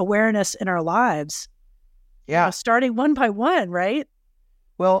this awareness in our lives. Yeah. Starting one by one, right?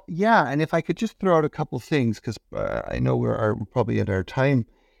 Well, yeah. And if I could just throw out a couple things, because I know we're probably at our time.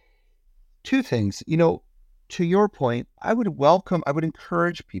 Two things, to your point, I would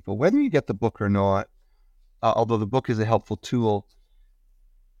encourage people, whether you get the book or not, although the book is a helpful tool,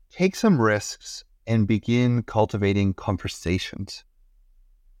 take some risks and begin cultivating conversations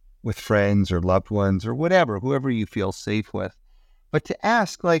with friends or loved ones or whoever you feel safe with. But to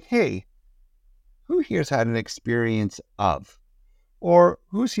ask hey, who here's had an experience of? Or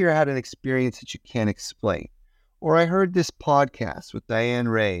who's here had an experience that you can't explain? Or I heard this podcast with Diane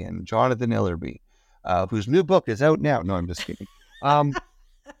Ray and Jonathan Ellerby, whose new book is out now. No, I'm just kidding.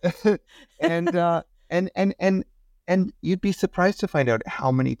 And you'd be surprised to find out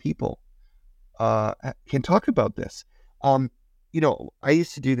how many people can talk about this. I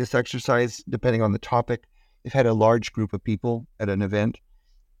used to do this exercise depending on the topic. If I had a large group of people at an event,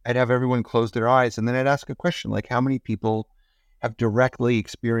 I'd have everyone close their eyes, and then I'd ask a question like, how many people have directly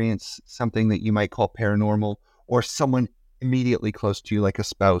experienced something that you might call paranormal, or someone immediately close to you, like a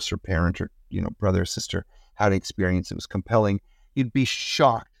spouse or parent or, brother or sister, had an experience that was compelling? You'd be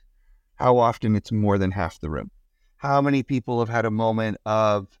shocked how often it's more than half the room. How many people have had a moment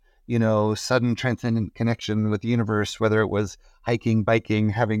of, sudden transcendent connection with the universe, whether it was hiking, biking,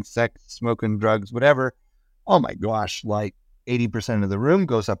 having sex, smoking drugs, whatever. Oh my gosh, like 80% of the room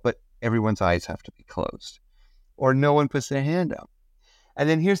goes up, but everyone's eyes have to be closed, or no one puts their hand up. And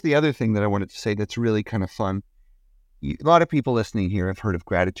then here's the other thing that I wanted to say that's really kind of fun. A lot of people listening here have heard of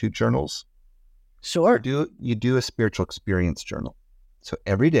gratitude journals. Sure. You do a spiritual experience journal. So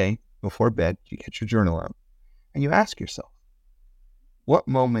every day before bed, you get your journal out and you ask yourself, what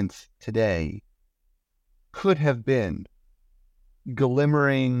moments today could have been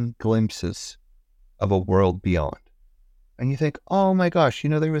glimmering glimpses of a world beyond? And you think, oh my gosh,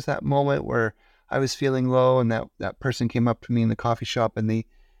 there was that moment where I was feeling low and that person came up to me in the coffee shop and they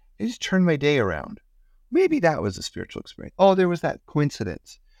just turned my day around. Maybe that was a spiritual experience. Oh, there was that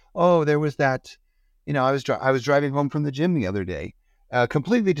coincidence. Oh, there was that, I was driving home from the gym the other day,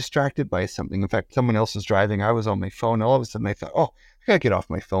 completely distracted by something. In fact, someone else was driving. I was on my phone. All of a sudden I thought, oh, I gotta get off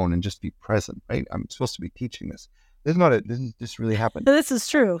my phone and just be present, right? I'm supposed to be teaching this. This really happened. This is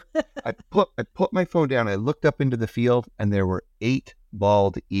true. I put my phone down. I looked up into the field and there were 8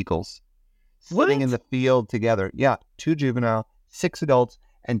 bald eagles sitting in the field together. Yeah, 2 juvenile, 6 adults,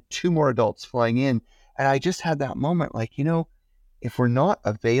 and 2 more adults flying in. And I just had that moment like, if we're not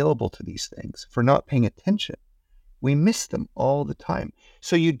available to these things, if we're not paying attention, we miss them all the time.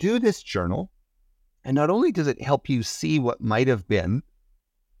 So you do this journal, and not only does it help you see what might have been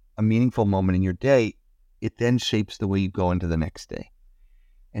a meaningful moment in your day, it then shapes the way you go into the next day.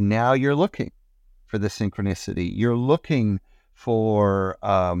 And now you're looking for the synchronicity. You're looking for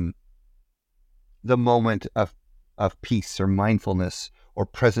the moment of peace or mindfulness or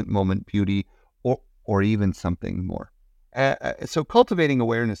present moment beauty or even something more. So cultivating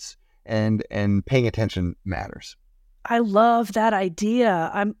awareness and paying attention matters. I love that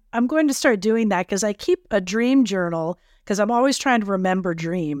idea. I'm going to start doing that because I keep a dream journal because I'm always trying to remember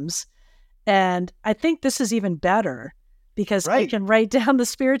dreams. And I think this is even better because I can write down the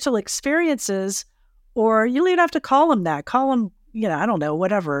spiritual experiences, or you don't even have to call them that. Call them, I don't know,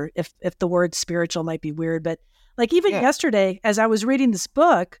 whatever, if the word spiritual might be weird. But like even yesterday, as I was reading this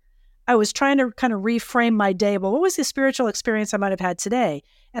book, I was trying to kind of reframe my day. Well, what was the spiritual experience I might have had today?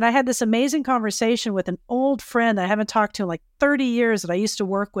 And I had this amazing conversation with an old friend I haven't talked to in like 30 years that I used to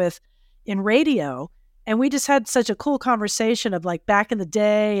work with in radio. And we just had such a cool conversation of like back in the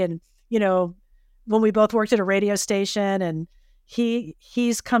day and, when we both worked at a radio station, and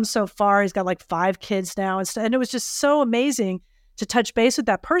he's come so far. He's got like 5 kids now and it was just so amazing to touch base with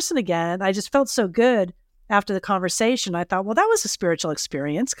that person again. I just felt so good after the conversation. I thought, well, that was a spiritual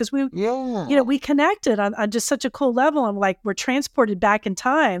experience because we connected on just such a cool level. I'm like, we're transported back in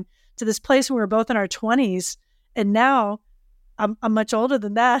time to this place when we were both in our 20s. And now I'm much older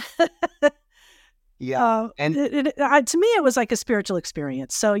than that. Yeah. And to me, it was like a spiritual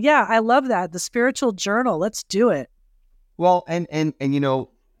experience. So yeah, I love that. The spiritual journal. Let's do it. Well, and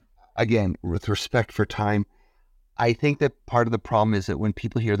again, with respect for time, I think that part of the problem is that when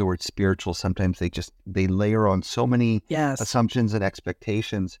people hear the word spiritual, sometimes they layer on so many assumptions and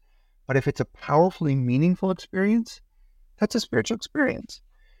expectations. But if it's a powerfully meaningful experience, that's a spiritual experience.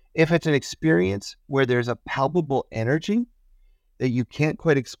 If it's an experience where there's a palpable energy that you can't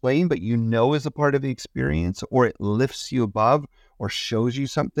quite explain, but is a part of the experience, or it lifts you above, or shows you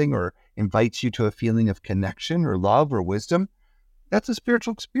something, or invites you to a feeling of connection or love or wisdom, that's a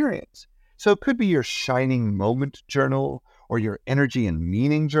spiritual experience. So it could be your shining moment journal or your energy and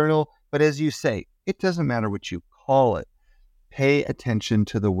meaning journal. But as you say, it doesn't matter what you call it. Pay attention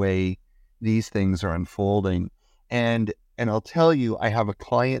to the way these things are unfolding. And I'll tell you, I have a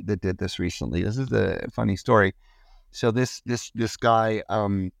client that did this recently. This is a funny story. So this guy, a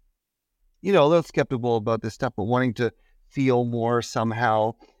little skeptical about this stuff, but wanting to feel more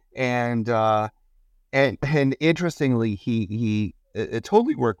somehow. And interestingly, he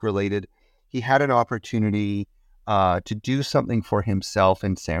totally work related. He had an opportunity to do something for himself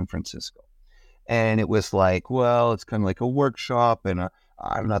in San Francisco. And it was like, well, it's kind of like a workshop, and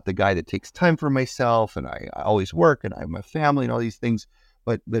I'm not the guy that takes time for myself, and I always work, and I have my family and all these things,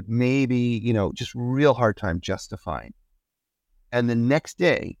 but maybe, just real hard time justifying. And the next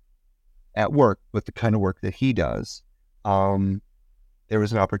day at work, with the kind of work that he does, there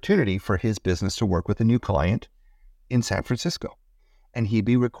was an opportunity for his business to work with a new client in San Francisco. And he'd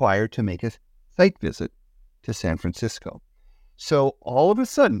be required to make a site visit to San Francisco. So all of a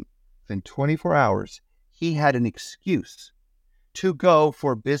sudden, within 24 hours, he had an excuse to go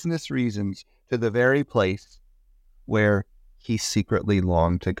for business reasons to the very place where he secretly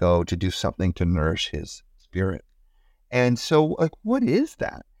longed to go to do something to nourish his spirit. And so, like, what is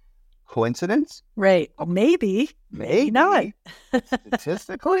that? Coincidence? Right. Maybe. Maybe not.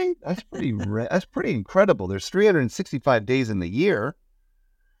 Statistically, that's pretty incredible. There's 365 days in the year,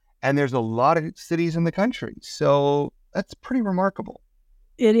 and there's a lot of cities in the country. So that's pretty remarkable.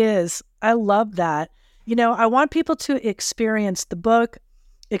 It is. I love that. I want people to experience the book,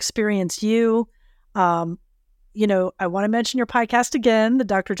 experience you. I want to mention your podcast again, the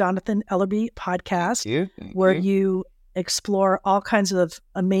Dr. Jonathan Ellerby podcast, where you explore all kinds of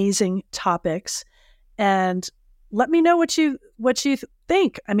amazing topics. And let me know what you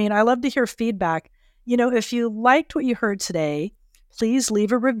think. I mean, I love to hear feedback. If you liked what you heard today, please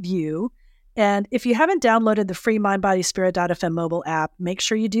leave a review. And if you haven't downloaded the free mindbodyspirit.fm mobile app, make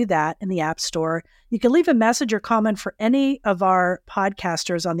sure you do that in the App Store. You can leave a message or comment for any of our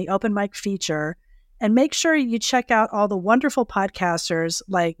podcasters on the open mic feature. And make sure you check out all the wonderful podcasters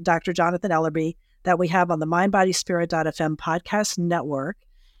like Dr. Jonathan Ellerby that we have on the mindbodyspirit.fm podcast network.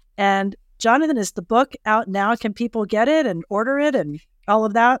 And Jonathan, is the book out now? Can people get it and order it and all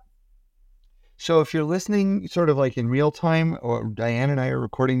of that? So if you're listening sort of like in real time, or Diane and I are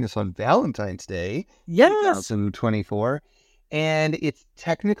recording this on Valentine's Day, 2024, and it's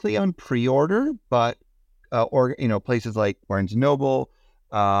technically on pre-order, but places like Barnes & Noble,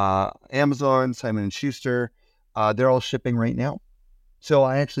 Amazon, Simon & Schuster, they're all shipping right now. So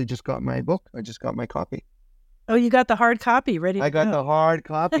I actually just got my book. I just got my copy. Oh, you got the hard copy ready? I got the hard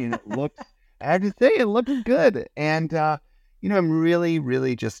copy, and it looked, I have to say, it looked good. And, I'm really,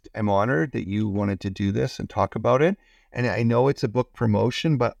 really I'm honored that you wanted to do this and talk about it. And I know it's a book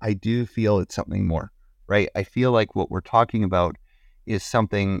promotion, but I do feel it's something more, right? I feel like what we're talking about is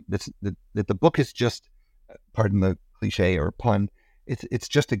something that the book is just, pardon the cliche or pun, it's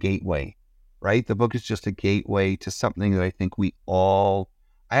just a gateway, right? The book is just a gateway to something that I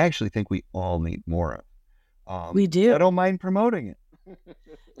actually think we all need more of. We do. I don't mind promoting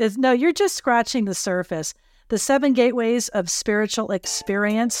it. No, you're just scratching the surface. The 7 Gateways of Spiritual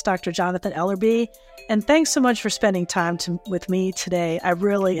Experience, Dr. Jonathan Ellerby. And thanks so much for spending time with me today. I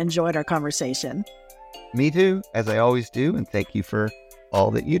really enjoyed our conversation. Me too, as I always do. And thank you for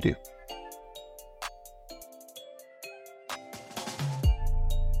all that you do.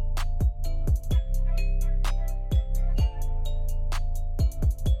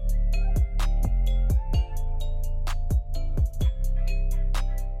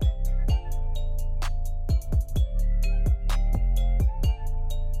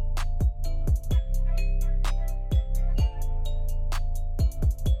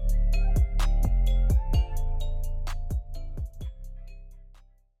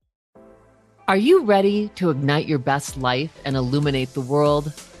 Are you ready to ignite your best life and illuminate the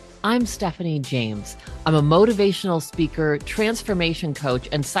world? I'm Stephanie James. I'm a motivational speaker, transformation coach,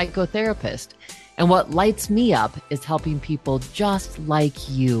 and psychotherapist. And what lights me up is helping people just like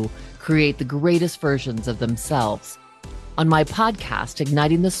you create the greatest versions of themselves. On my podcast,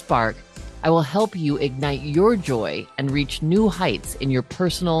 Igniting the Spark, I will help you ignite your joy and reach new heights in your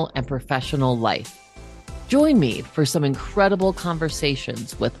personal and professional life. Join me for some incredible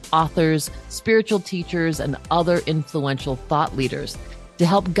conversations with authors, spiritual teachers, and other influential thought leaders to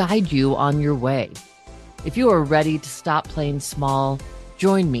help guide you on your way. If you are ready to stop playing small,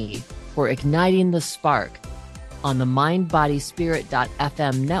 join me for Igniting the Spark on the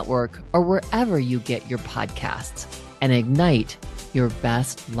mindbodyspirit.fm network or wherever you get your podcasts, and ignite your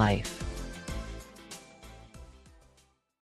best life.